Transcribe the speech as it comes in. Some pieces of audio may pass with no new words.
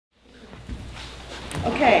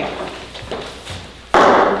Okay,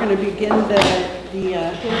 we're going to begin the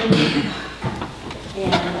hearing,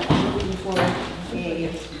 and I'm looking for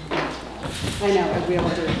I know, I'll be able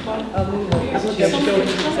to.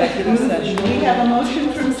 Executive session. We have a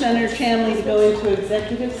motion from Senator Chanley to go into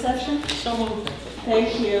executive session. So moved.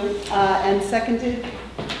 Thank you. And seconded?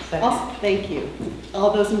 Second. Thank you.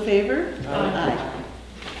 All those in favor? Aye.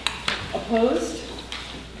 Opposed?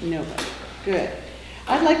 Nobody. Good.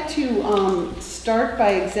 I'd like to start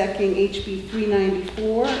by executing HB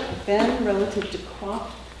 394, Ben, relative to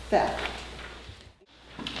crop theft.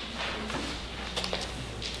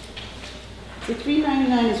 The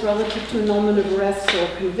 399 is relative to annulment of arrests or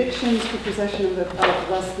convictions for possession of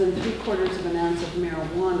less than 3/4 of an ounce of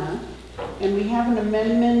marijuana. And we have an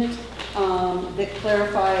amendment that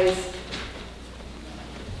clarifies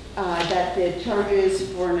that the charges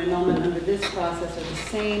for an annulment under this process are the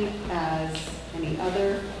same as any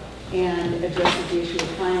other, and addresses the issue of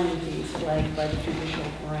filing fees flagged by the judicial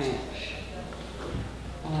branch.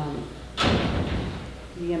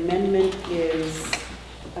 The amendment is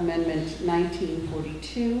Amendment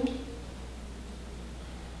 1942.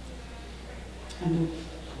 And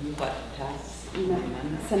what pass?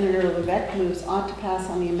 Senator Levesque moves ought to pass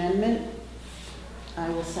on the amendment. I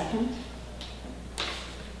will second.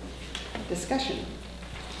 Discussion.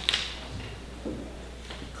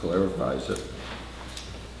 Clarifies it.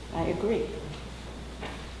 I agree.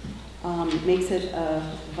 Makes it a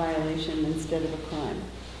violation instead of a crime.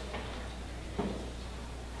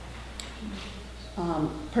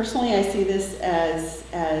 Personally, I see this as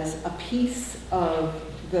a piece of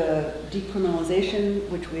the decriminalization,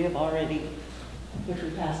 which we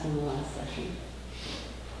passed in the last session.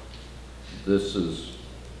 This is,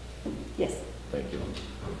 yes. thank you.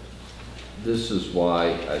 This is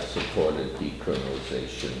why I supported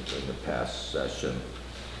decriminalization in the past session.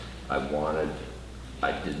 I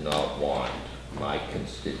did not want my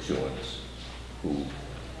constituents who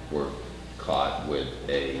were caught with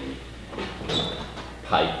a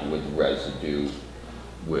pipe with residue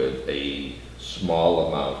with a small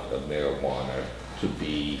amount of marijuana to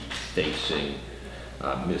be facing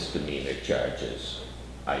misdemeanor charges.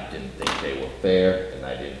 I didn't think they were fair, and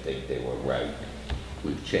I didn't think they were right.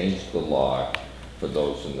 We've changed the law for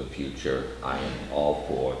those in the future. I am all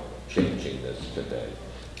for changing this today.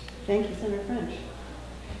 Thank you, Senator French.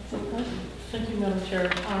 Thank you, Madam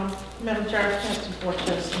Chair. Madam Chair, I can't support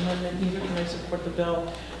this amendment, neither can I support the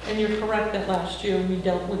bill. And you're correct that last year we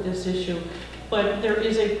dealt with this issue, but there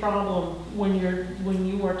is a problem when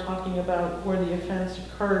you are talking about where the offense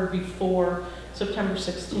occurred before September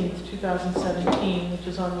 16th, 2017, which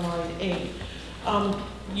is on line 8.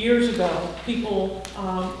 Years ago, people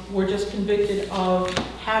were just convicted of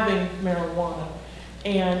having marijuana,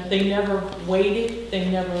 and they never weighed it. They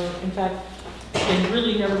never, in fact, they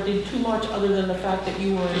really never did too much other than the fact that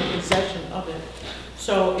you were in possession of it.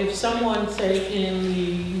 So if someone, say, in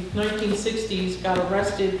the 1960s got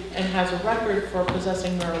arrested and has a record for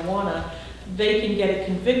possessing marijuana, they can get it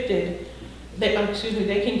convicted, they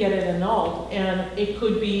can get it annulled, and it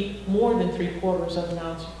could be more than 3/4 of an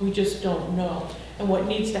ounce. We just don't know. And what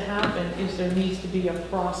needs to happen is there needs to be a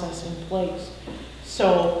process in place.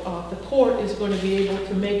 So the court is going to be able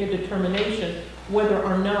to make a determination whether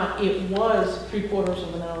or not it was 3/4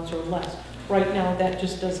 of an ounce or less. Right now, that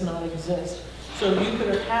just does not exist. So you could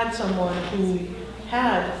have had someone who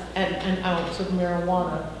had an ounce of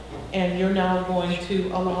marijuana, and you're now going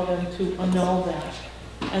to allow them to annul that.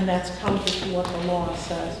 And that's counter to what the law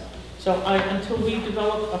says. So until we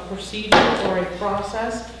develop a procedure or a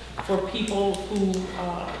process for people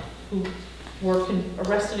who were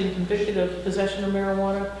arrested and convicted of possession of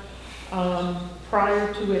marijuana,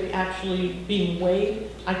 prior to it actually being weighed,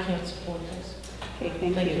 I can't support this.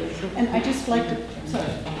 Okay, thank you. And I just like to,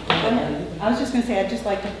 sorry, I was just going to say, I'd just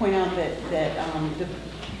like to point out that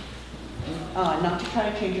not to try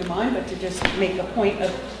to change your mind, but to just make a point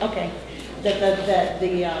of, okay,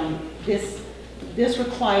 this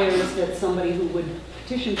requires that somebody who would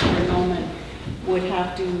petition for annulment would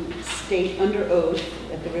have to state under oath,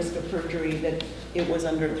 at the risk of perjury, that it was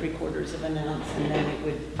under 3/4 of an ounce, and then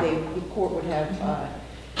the court would have,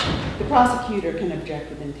 the prosecutor can object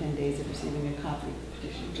within 10 days of receiving a copy of the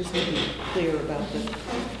petition. Just to be clear about the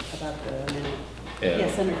amendment.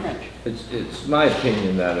 Yes, Senator French. It's my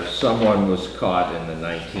opinion that if someone was caught in the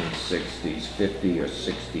 1960s, 50 or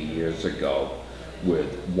 60 years ago,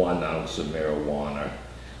 with 1 ounce of marijuana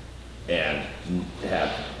and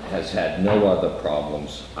has had no other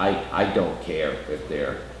problems, I don't care if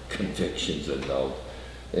their convictions are no,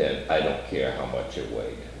 and I don't care how much it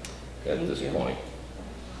weighed at this point.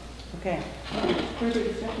 Okay. Further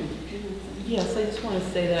discussion? Yes, I just want to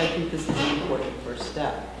say that I think this is an important first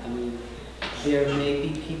step. I mean, there may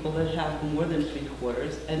be people that have more than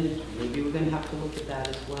 3/4, and maybe we're going to have to look at that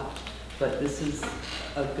as well. But this is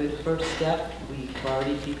a good first step. We've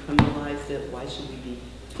already decriminalized it. Why should we be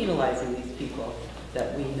penalizing these people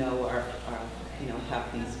that we know are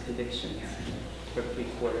have these convictions for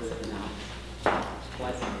 3/4 of an ounce? Why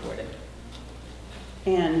is it important?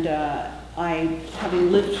 And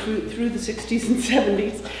having lived through the 60s and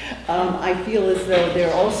 70s, I feel as though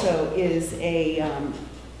there also is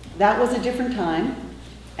that was a different time,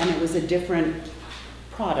 and it was a different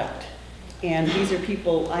product. And these are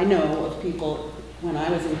people, I know of people when I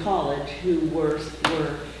was in college who were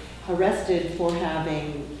arrested for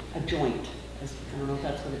having a joint. I don't know if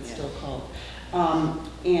that's what it's still called.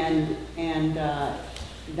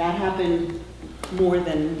 That happened more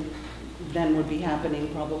than would be happening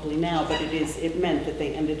probably now, but it meant that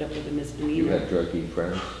they ended up with a misdemeanor. You had druggy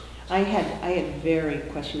friends? I had very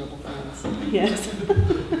questionable friends, yes,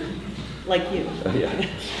 like you. Yeah.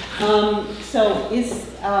 So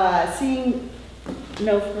seeing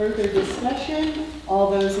no further discussion,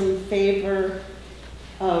 all those in favor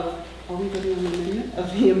of, are we voting on the amendment?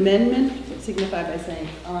 Of the amendment, signify by saying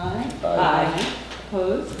aye. Aye.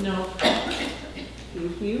 Opposed? No.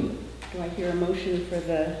 Thank you. Do I hear a motion for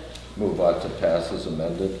the? Move on to pass as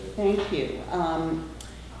amended. Thank you.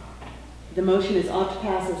 The motion is ought to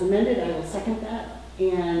pass as amended. I will second that.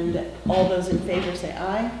 And all those in favor say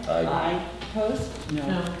aye. Aye. Aye. Opposed?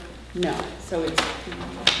 No. No. So it's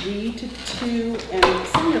 3-2. And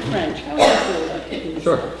Senator French, how do you feel about taking this?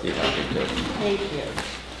 Sure. Be happy to. Thank you.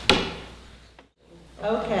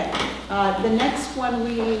 Okay. The next one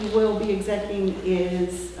we will be executing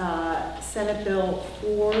is Senate Bill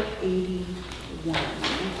 481.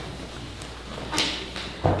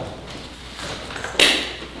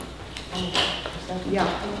 Yeah.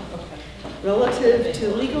 Relative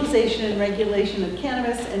to legalization and regulation of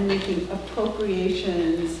cannabis and making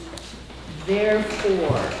appropriations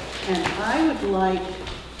therefore. And I would like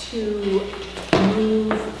to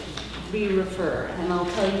move re-refer, and I'll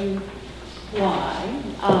tell you why.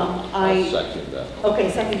 I'll second that.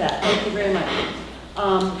 Okay, second that. Thank you very much.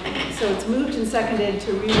 So it's moved and seconded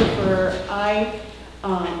to re-refer. I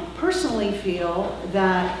personally feel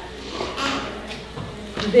that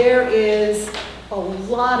there is a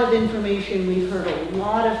lot of information. We've heard a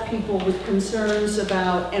lot of people with concerns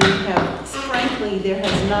about, and we have, frankly, there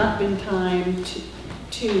has not been time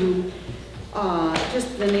to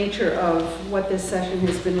just the nature of what this session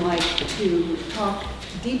has been like, to talk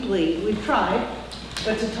deeply. We've tried,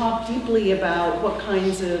 but to talk deeply about what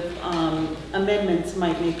kinds of amendments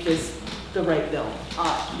might make this the right bill,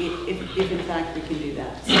 if in fact we can do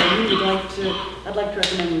that. So I'd like to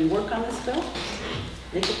recommend we work on this bill.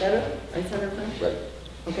 Make it better, right, Senator French? Right.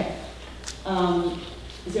 Okay.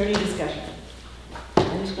 Is there any discussion?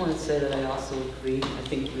 I just want to say that I also agree. I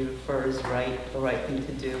think re-refer is the right thing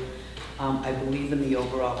to do. I believe in the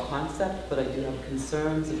overall concept, but I do have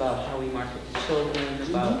concerns about how we market to children,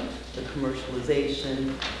 about the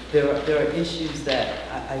commercialization. There are issues that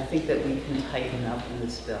I think that we can tighten up in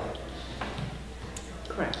this bill.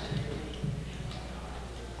 Correct.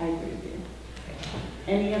 I agree with you.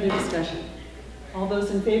 Any other discussion? All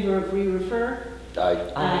those in favor of re-refer?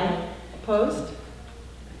 Aye. Aye. Opposed?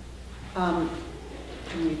 Can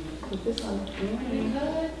we put this on? Do you want to talk maybe about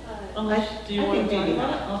not. it? I'll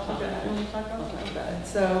talk about it. You want to talk I'll about talk it? about it.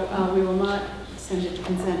 So we will not send it to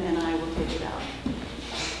consent, and I will take it out.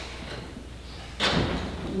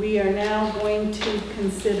 We are now going to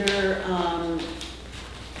consider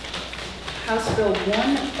House Bill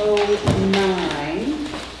 109.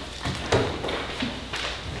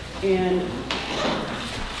 And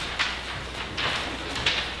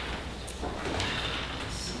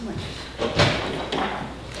so much.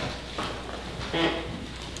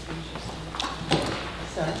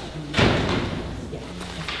 Sorry. Yeah.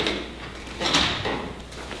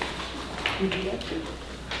 You do that too?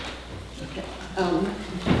 Okay.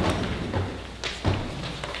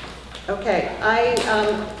 Okay.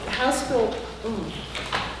 House Bill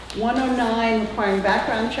 109 requiring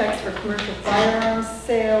background checks for commercial firearms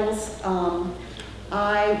sales.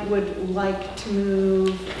 I would like to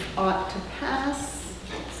move ought to pass.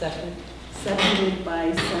 Second. Seconded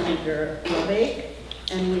by Senator LeBake,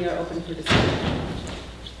 and we are open for discussion.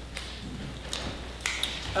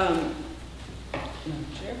 Madam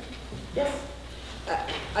Chair? Yes.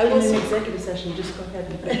 I will In an executive session, just go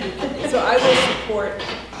ahead. So I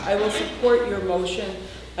will support your motion.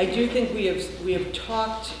 I do think we have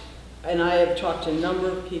talked, and I have talked to a number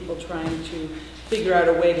of people trying to figure out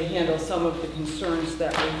a way to handle some of the concerns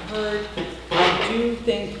that we heard. I do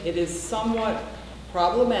think it is somewhat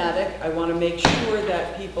problematic. I want to make sure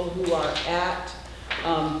that people who are at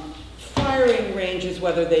firing ranges,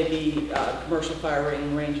 whether they be commercial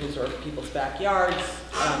firing ranges or people's backyards,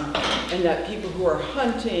 and that people who are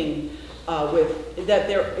hunting that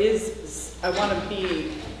there is, I want to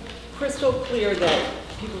be crystal clear that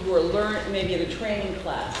people who are maybe at a training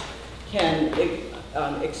class can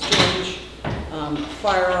exchange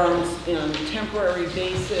firearms on a temporary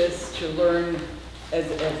basis to learn as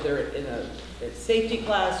they're in a safety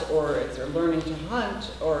class or as they're learning to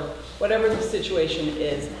hunt or whatever the situation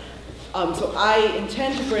is. So I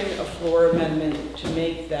intend to bring a floor amendment to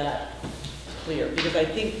make that clear, because I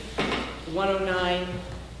think 109,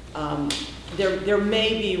 there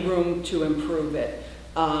may be room to improve it.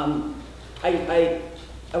 I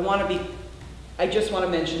just want to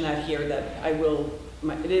mention that here, that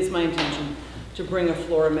it is my intention to bring a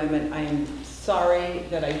floor amendment. I am sorry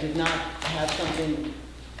that I did not have something,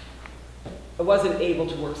 I wasn't able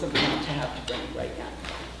to work something out to have to bring right now.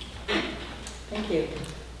 Thank you.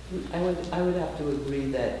 I would have to agree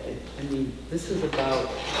that, this is about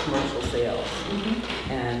commercial sales,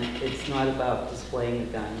 and it's not about displaying a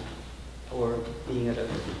gun or being at a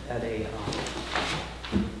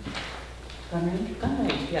gun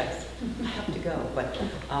range, yes, I have to go, but,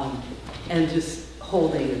 and just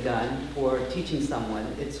holding a gun or teaching someone,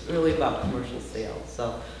 it's really about commercial sales.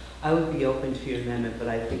 So I would be open to your amendment, but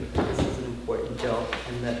I think this is an important bill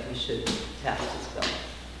and that we should pass this bill.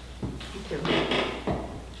 Thank you.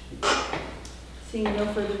 Seeing no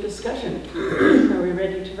further discussion, are we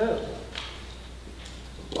ready to vote?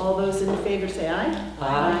 All those in favor say aye.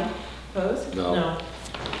 Aye. Opposed? No. No.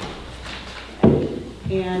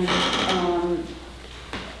 And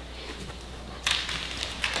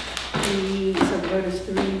so the vote is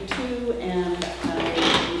 3-2, and I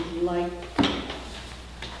would like,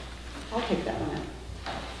 I'll take that one out.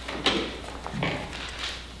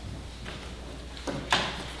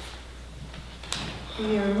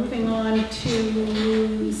 We are moving on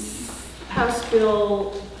to House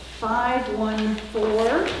Bill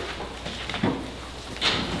 514,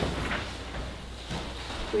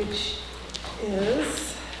 which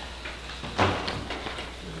is,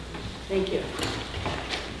 thank you.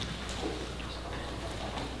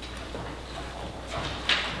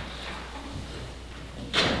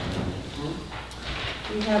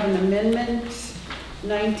 We have an amendment,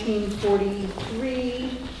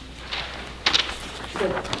 1943,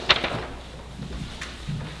 that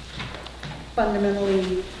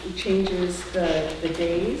fundamentally changes the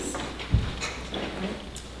days.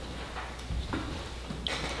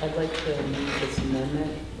 I'd like to move this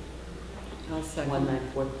amendment, I'll second.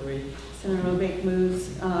 1943. Senator Roback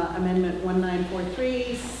moves amendment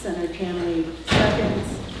 1943, Senator Chanley seconds.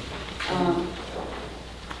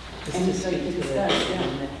 Anybody to discuss?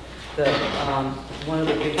 Yeah. One of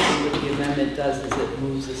the big things that the amendment does is it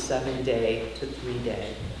moves a 7-day to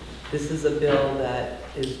 3-day. This is a bill that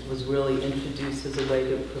was really introduced as a way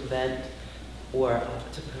to prevent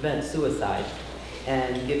suicide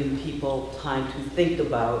and giving people time to think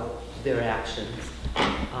about their actions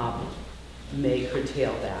may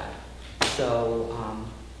curtail that. So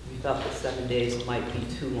we felt that 7 days might be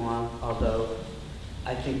too long, although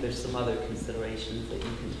I think there's some other considerations that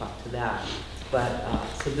you can talk to that. But,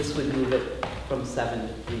 so this would move it from 7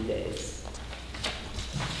 to 3 days.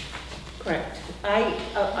 Correct.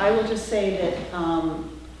 I will just say that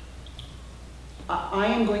I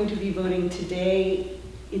am going to be voting today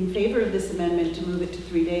in favor of this amendment to move it to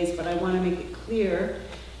 3 days, but I want to make it clear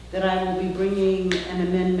that I will be bringing an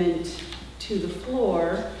amendment to the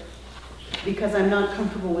floor because I'm not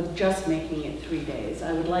comfortable with just making it 3 days.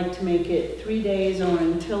 I would like to make it 3 days or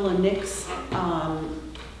until a NICS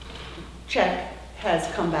check has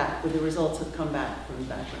come back, with the results have come back from the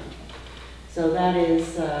background check. So that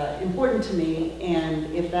is important to me,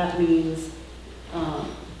 and if that means,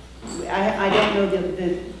 I don't know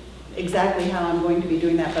exactly how I'm going to be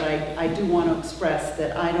doing that, but I do want to express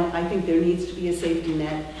that I think there needs to be a safety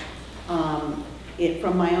net.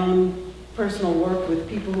 From my own personal work with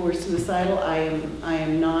people who are suicidal, I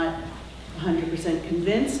am not 100%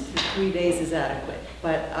 convinced that 3 days is adequate,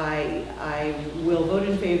 but I will vote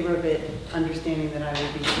in favor of it, understanding that I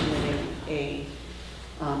will be submitting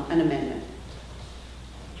an amendment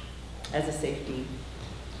as a safety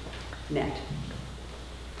net.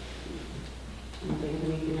 Anybody have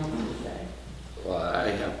anything else to say? Well, I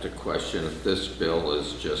have to question if this bill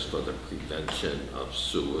is just for the prevention of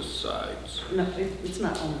suicides. No, it's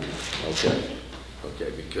not only.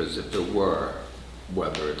 Okay, because if it were,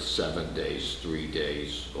 whether it's 7 days, 3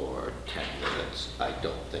 days, or 10 minutes, I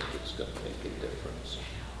don't think it's going to make a difference.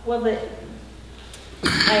 Well,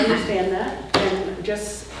 I understand that, and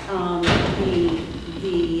just the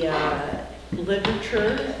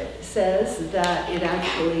literature says that it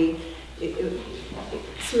actually,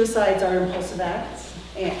 suicides are impulsive acts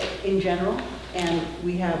in general, and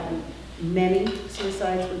we have many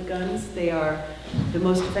suicides with guns. They are the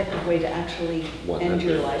most effective way to actually end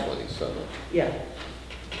your life. 127. Yeah.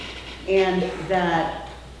 And that,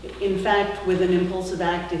 in fact, with an impulsive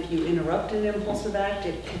act, if you interrupt an impulsive act,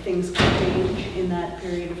 things can change in that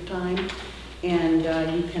period of time, and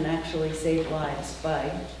you can actually save lives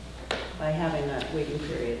by having a waiting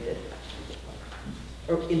period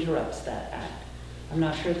that interrupts that act. I'm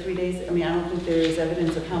not sure 3 days, I mean, I don't think there is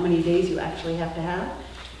evidence of how many days you actually have to have,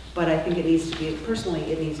 but I think it needs to be,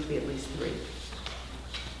 personally, it needs to be at least 3.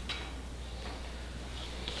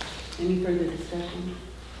 Any further discussion?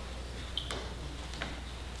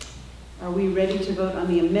 Are we ready to vote on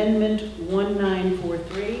the amendment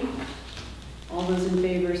 1943? All those in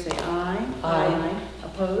favor say aye. Aye.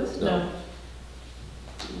 Opposed? No.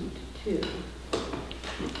 1, 2.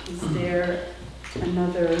 Is there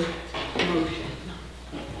another motion?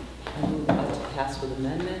 I move to pass with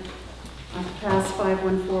amendment. On pass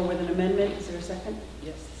 514 with an amendment, is there a second?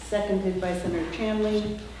 Yes. Seconded by Senator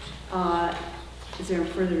Chamley. Is there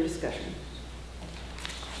further discussion?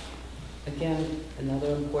 Again,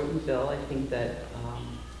 another important bill. I think that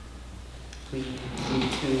we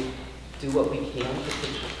need to do what we can to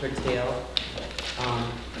curtail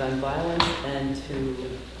gun violence and to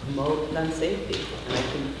promote gun safety. And I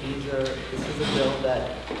think this is a bill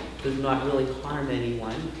that does not really harm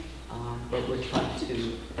anyone, but we're trying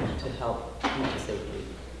to help promote safety.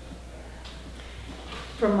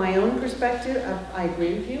 From my own perspective, I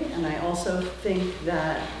agree with you, and I also think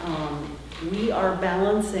that we are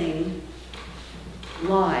balancing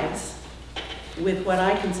lives with what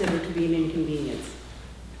I consider to be an inconvenience.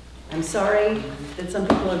 I'm sorry that some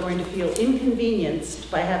people are going to feel inconvenienced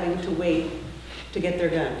by having to wait to get their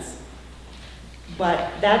guns.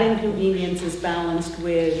 But that inconvenience is balanced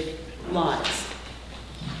with lives.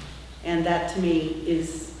 And that to me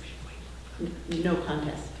is no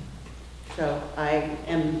contest. So I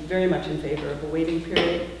am very much in favor of a waiting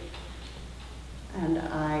period. And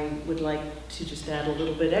I would like to just add a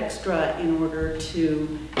little bit extra in order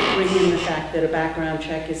to bring in the fact that a background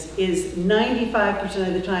check is 95%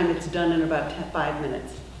 of the time it's done in about 5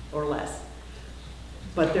 minutes or less.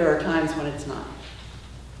 But there are times when it's not.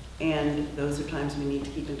 And those are times we need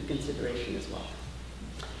to keep into consideration as well.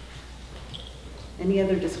 Any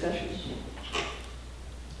other discussion?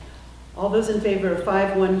 All those in favor of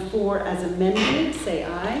 514 as amended, say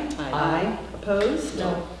aye. Aye. Aye. Opposed?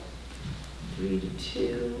 No. 3 to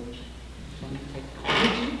 2.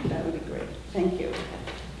 That would be great. Thank you.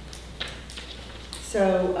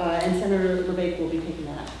 So, and Senator LeBake will be taking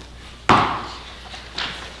that up.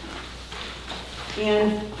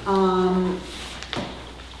 And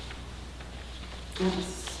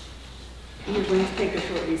we're going to take a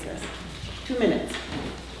short recess. 2 minutes,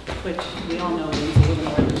 which we all know means a little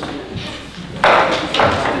more than 2 minutes.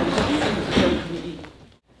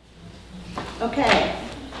 Okay.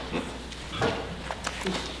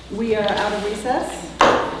 We are out of recess,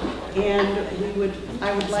 and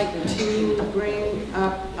I would like to bring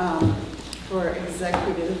up for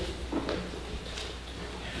executive,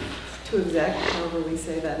 to exec, however we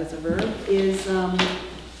say that as a verb, is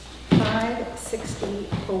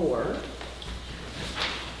 564,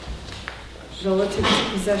 relative to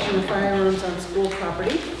possession of firearms on school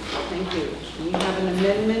property. Thank you. We have an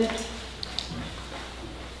amendment,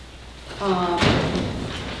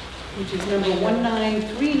 which is number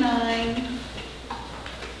 1939,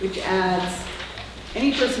 which adds,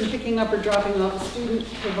 any person picking up or dropping off a student,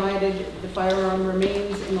 provided the firearm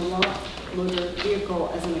remains in a locked motor vehicle,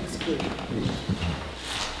 as an exclusion.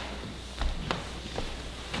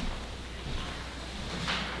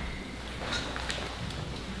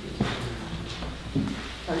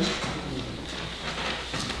 Pardon?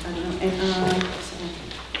 I don't know,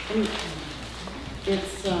 and,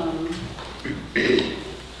 it's,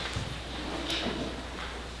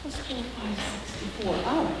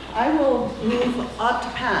 Oh, I will move ought to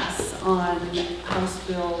pass on House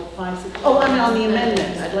Bill 564. Oh, I mean on the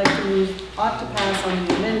amendment. I'd like to move ought to pass on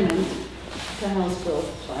the amendment to House Bill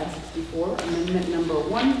 564, amendment number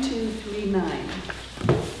 1239.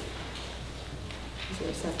 Is there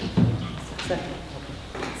a second? Second.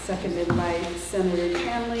 Seconded by Senator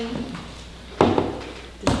Chamley.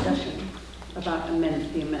 Discussion about the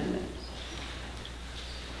amendment.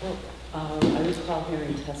 I recall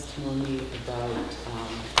hearing testimony about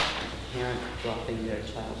a parent dropping their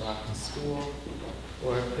child off to school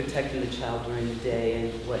or protecting the child during the day,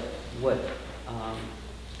 and what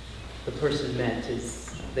the person meant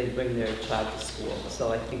is they bring their child to school.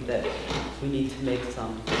 So I think that we need to make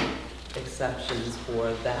some exceptions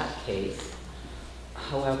for that case.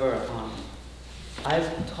 However,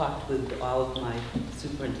 I've talked with all of my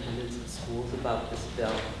superintendents of schools about this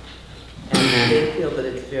bill, and they feel that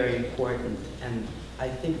it's very important. And I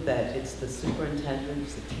think that it's the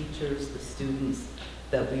superintendents, the teachers, the students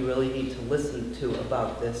that we really need to listen to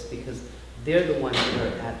about this, because they're the ones that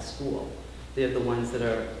are at school. They're the ones that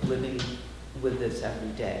are living with this every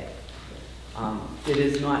day. It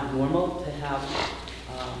is not normal to have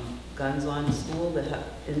guns in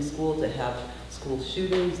school, to have school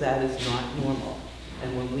shootings. That is not normal.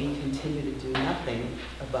 And when we continue to do nothing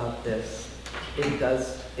about this,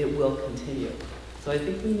 it will continue. So I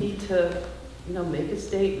think we need to, make a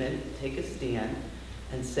statement, take a stand,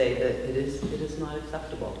 and say that it is not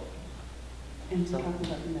acceptable. And so, talking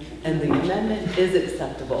about the amendment. And the amendment is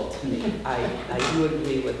acceptable to me. I do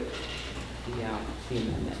agree with the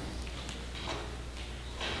amendment.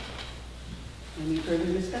 Any further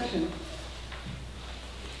discussion?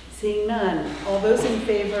 Seeing none, all those in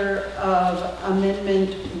favor of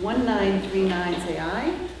Amendment 1939, say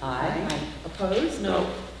aye. Aye. Opposed? No.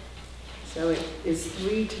 So it is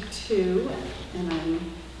 3-2, and I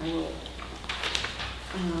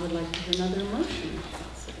would like to hear another motion. if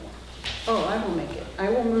possible. Oh, I will make it. I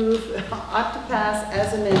will move ought to pass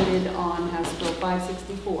as amended on House Bill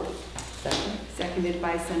 564. Second. Seconded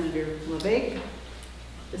by Senator LeBake.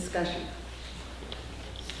 Discussion.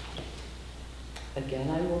 Again,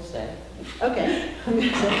 I will say, Okay. on the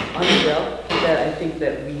bill, that I think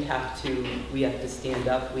that we have to stand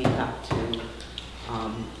up. We have to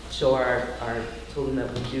show our children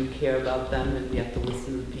that we do care about them, and we have to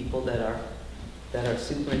listen to the people that are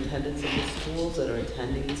superintendents of the schools, that are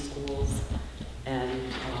attending the schools,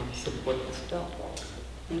 and support this bill.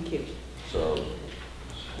 Thank you. So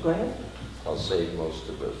Go ahead. I'll save most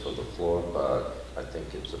of it for the floor, but I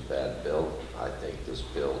think it's a bad bill. I think this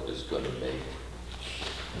bill is going to make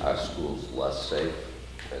our schools less safe,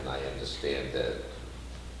 and I understand that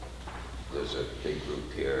there's a big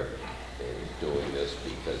group here in doing this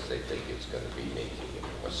because they think it's going to be making it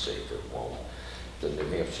more safe. It won't. The New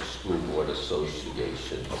Hampshire School Board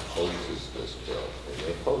Association opposes this bill, and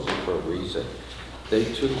they oppose it for a reason. They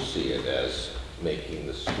too see it as making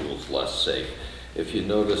the schools less safe. If you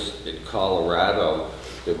notice, in Colorado,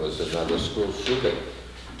 there was another school shooting.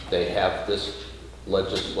 They have this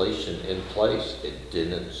legislation in place. It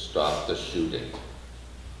didn't stop the shooting.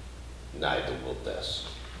 Neither will this.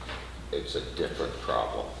 It's a different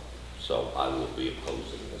problem. So I will be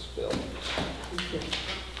opposing this bill. Thank you.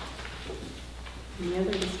 Any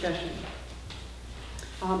other discussion?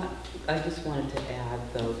 I just wanted to add,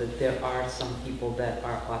 though, that there are some people that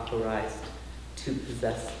are authorized to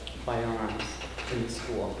possess firearms in the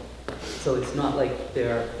school. So it's not like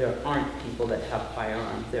there aren't people that have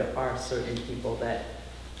firearms. There are certain people that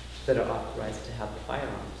are authorized to have the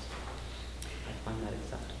firearms. I find that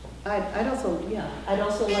acceptable. I'd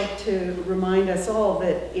also like to remind us all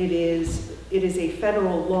that it is a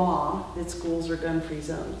federal law that schools are gun-free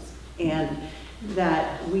zones, and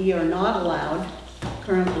that we are not allowed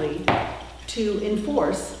currently to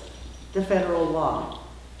enforce the federal law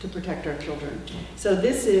to protect our children. So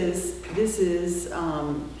this is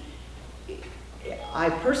I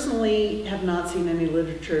personally have not seen any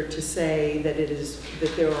literature to say that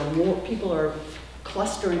there are more people are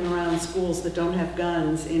clustering around schools that don't have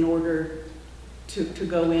guns in order to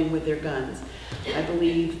go in with their guns. I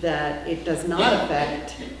believe that it does not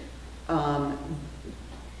affect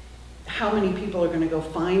how many people are going to go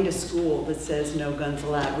find a school that says no guns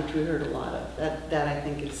allowed, which we heard a lot of. That I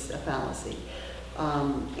think is a fallacy.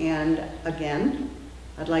 And again,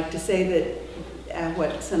 I'd like to say that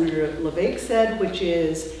what Senator LeBake said, which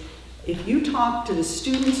is, if you talk to the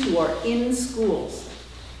students who are in schools,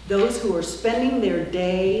 those who are spending their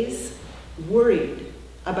days worried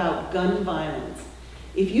about gun violence,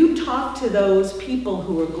 if you talk to those people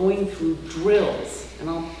who are going through drills,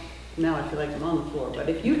 and now I feel like I'm on the floor, but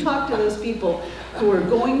if you talk to those people who are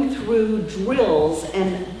going through drills,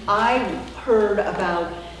 and I've heard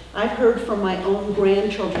from my own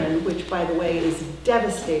grandchildren, which by the way is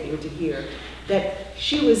devastating to hear, that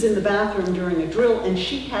she was in the bathroom during a drill and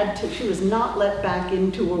she was not let back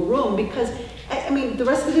into a room because, I mean, the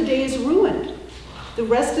rest of the day is ruined. The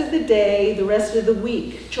rest of the day, the rest of the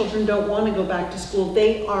week, children don't want to go back to school.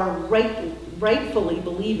 They are rightfully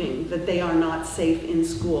believing that they are not safe in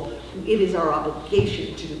school. It is our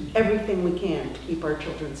obligation to do everything we can to keep our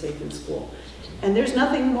children safe in school. And there's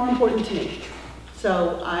nothing more important to me.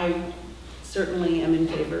 So I certainly am in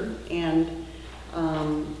favor, and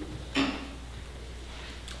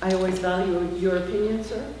I always value your opinion,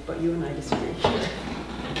 sir, but you and I disagree.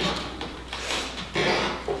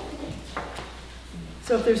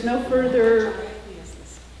 So if there's no further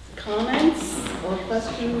comments or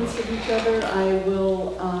questions of each other, I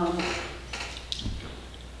will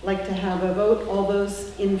like to have a vote. All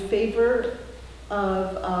those in favor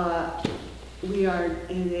of,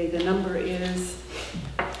 the number is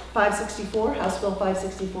 564, House Bill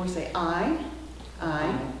 564, say aye.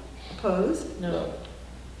 Aye. Opposed? No.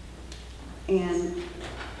 And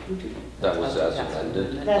That was as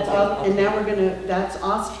amended. that's all, and now we're gonna, that's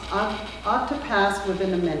ought to pass with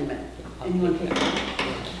an amendment. Anyone take that?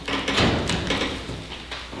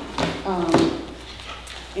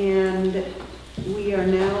 And we are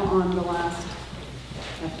now on the last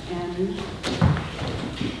FN,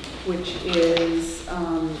 which is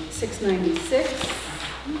 696.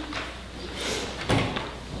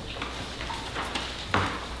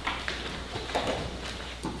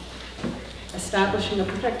 Establishing a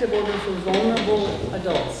protective order for vulnerable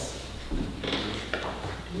adults. Do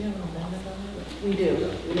we have an amendment on that? We do.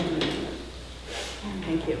 We have an amendment.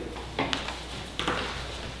 Thank you.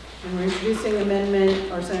 And we're introducing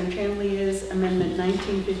amendment, or Senator Chanley is amendment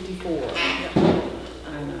 1954. Yep.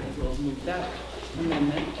 And I will move that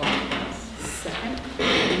amendment off. Second,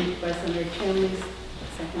 moved by Senator Chanley,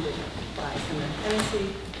 seconded by Senator Hennessy.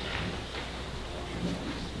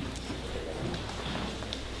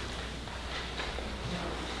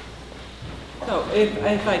 So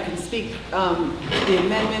if I can speak, the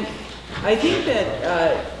amendment, I think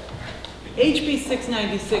that HB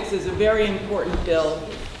 696 is a very important bill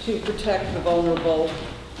to protect the vulnerable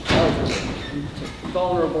elderly,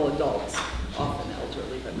 vulnerable adults, often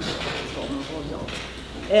elderly, but not always vulnerable adults.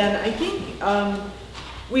 And I think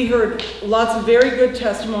we heard lots of very good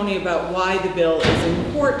testimony about why the bill is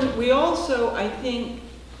important. We also, I think,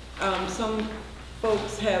 some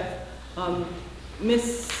folks have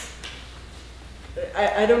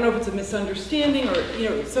I don't know if it's a misunderstanding,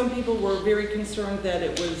 or some people were very concerned that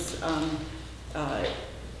it was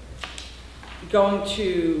going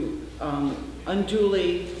to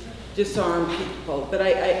unduly disarm people. But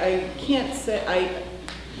I can't say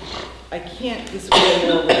I can't disagree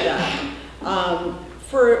more with that.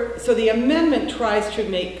 So the amendment tries to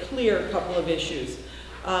make clear a couple of issues.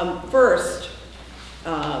 First,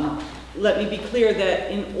 let me be clear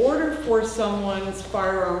that in order for someone's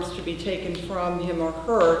firearms to be taken from him or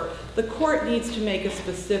her, the court needs to make a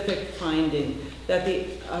specific finding that the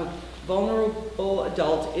vulnerable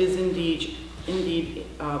adult is indeed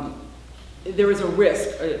there is a risk,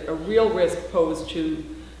 a real risk posed to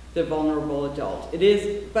the vulnerable adult. It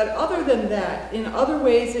is, but other than that, in other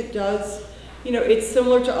ways it does, it's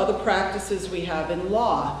similar to other practices we have in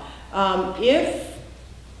law. What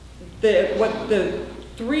the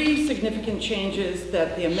three significant changes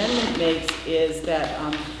that the amendment makes is that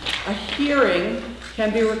a hearing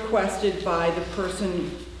can be requested by the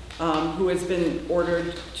person who has been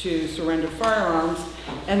ordered to surrender firearms,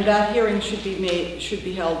 and that hearing should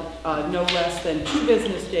be held no less than 2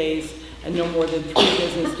 business days and no more than 3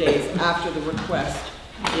 business days after the request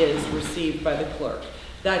is received by the clerk.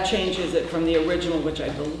 That changes it from the original, which I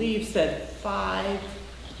believe said 5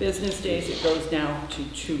 business days. It goes now to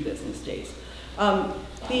 2 business days.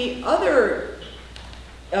 The other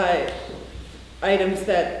items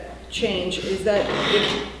that change is that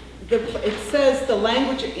it says the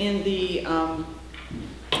language in the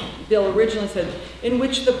bill originally said, in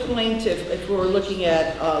which the plaintiff, if we were looking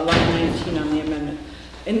at line 19 on the amendment,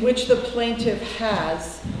 in which the plaintiff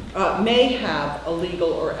may have a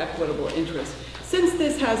legal or equitable interest. Since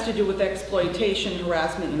this has to do with exploitation,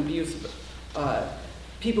 harassment, and abuse of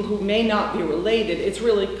people who may not be related, it's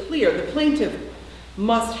really clear the plaintiff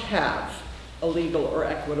must have a legal or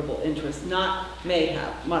equitable interest, not may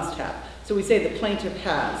have, must have. So we say the plaintiff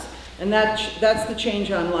has. And that's the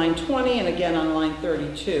change on line 20 and again on line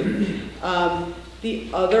 32. The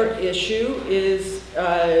other issue is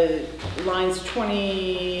lines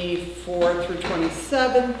 24 through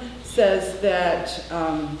 27 says that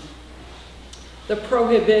the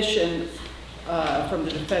prohibition from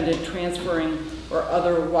the defendant transferring or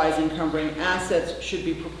otherwise encumbering assets should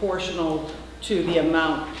be proportional to the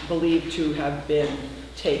amount believed to have been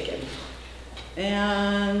taken.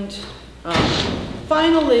 And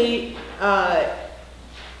finally,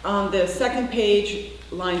 on the second page,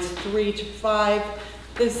 lines 3 to 5,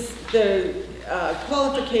 the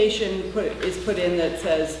qualification is put in that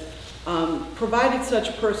says, provided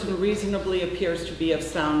such person reasonably appears to be of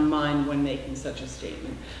sound mind when making such a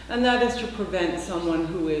statement. And that is to prevent someone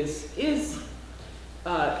who is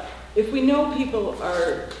if we know people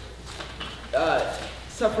are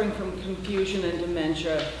suffering from confusion and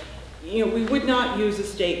dementia, you know, we would not use a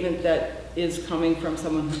statement that is coming from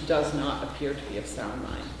someone who does not appear to be of sound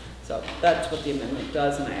mind. So that's what the amendment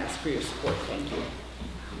does, and I ask for your support. Thank you.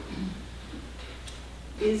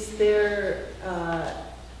 Is there,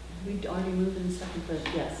 we already moved in second, but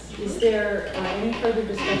yes. Is there any further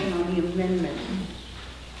discussion on the amendment?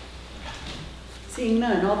 Seeing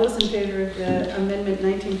none, all those in favor of the amendment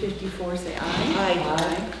 1954 say aye.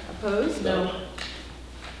 Aye. Opposed? No.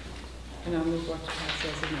 And I'll move what to pass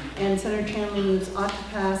as amended. And Senator Chamley moves ought to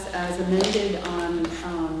pass as amended on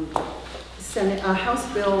House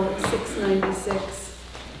Bill 696,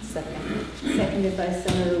 seconded by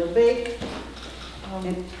Senator LeBake.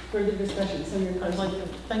 And further discussion, Senator I'd like Carson.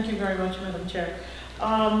 to thank you very much, Madam Chair.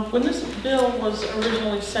 When this bill was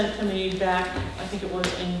originally sent to me back, I think it was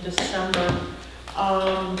in December,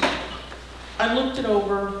 I looked it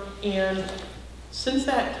over, and since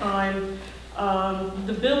that time,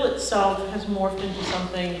 the bill itself has morphed into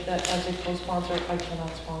something that, as a co-sponsor, I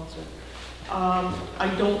cannot sponsor.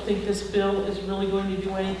 I don't think this bill is really going to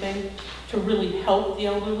do anything to really help the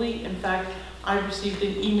elderly. In fact, I received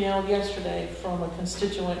an email yesterday from a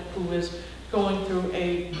constituent who is going through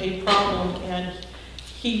a problem, and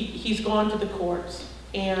he's gone to the courts,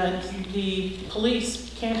 and the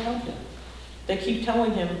police can't help him. They keep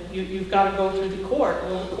telling him, you've got to go through the court.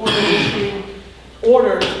 Well, the court is issuing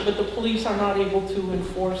orders, but the police are not able to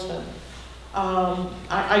enforce them.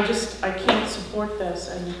 I can't support this,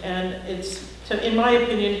 and it's, in my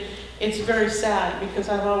opinion, it's very sad, because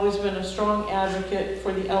I've always been a strong advocate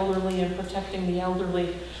for the elderly and protecting the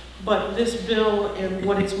elderly. But this bill and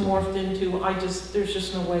what it's morphed into, there's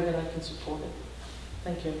just no way that I can support it.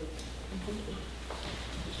 Thank you.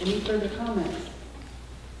 Any further comments?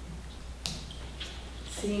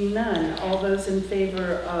 Seeing none, all those in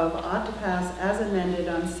favor of ought to pass as amended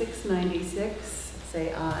on 696,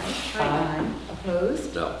 say aye. Aye.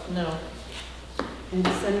 Opposed? No. No. And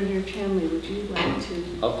Senator Chamley, would you like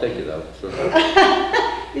to? I'll take it out, sure.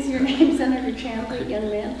 Is your name Senator Chamley, young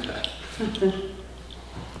man?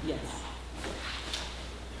 Yes.